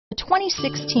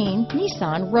2016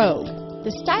 Nissan Rogue.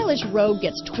 The stylish Rogue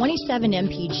gets 27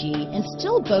 mpg and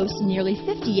still boasts nearly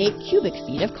 58 cubic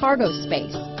feet of cargo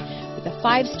space. With a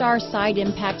 5-star side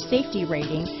impact safety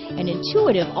rating and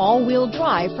intuitive all-wheel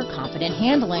drive for confident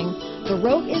handling, the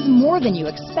Rogue is more than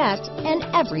you expect and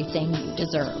everything you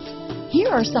deserve. Here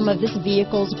are some of this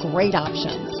vehicle's great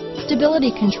options: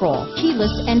 stability control,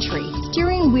 keyless entry,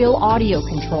 steering wheel audio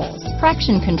controls,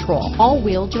 traction control,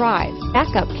 all-wheel drive,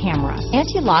 backup camera,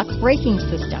 anti-lock braking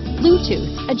system, Bluetooth,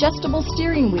 adjustable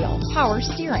steering wheel, power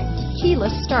steering,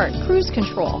 keyless start, cruise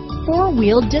control,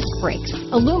 4-wheel disc brakes,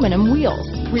 aluminum wheels,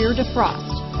 rear defrost,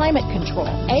 climate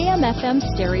control, AM/FM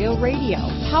stereo radio,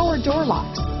 power door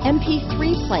locks,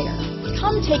 MP3 player.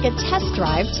 Come take a test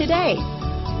drive today.